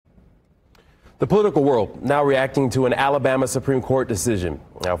The political world now reacting to an Alabama Supreme Court decision.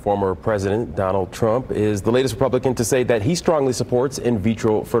 Now, former President Donald Trump is the latest Republican to say that he strongly supports in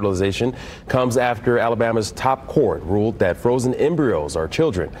vitro fertilization. Comes after Alabama's top court ruled that frozen embryos are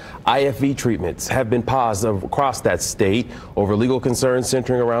children. IVF treatments have been paused across that state over legal concerns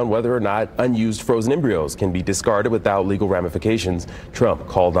centering around whether or not unused frozen embryos can be discarded without legal ramifications. Trump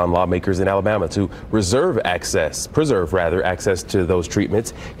called on lawmakers in Alabama to preserve access to those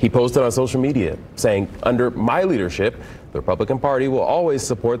treatments. He posted on social media saying, "Under my leadership, the Republican Party will always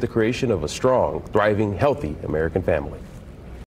support the creation of a strong, thriving, healthy American family."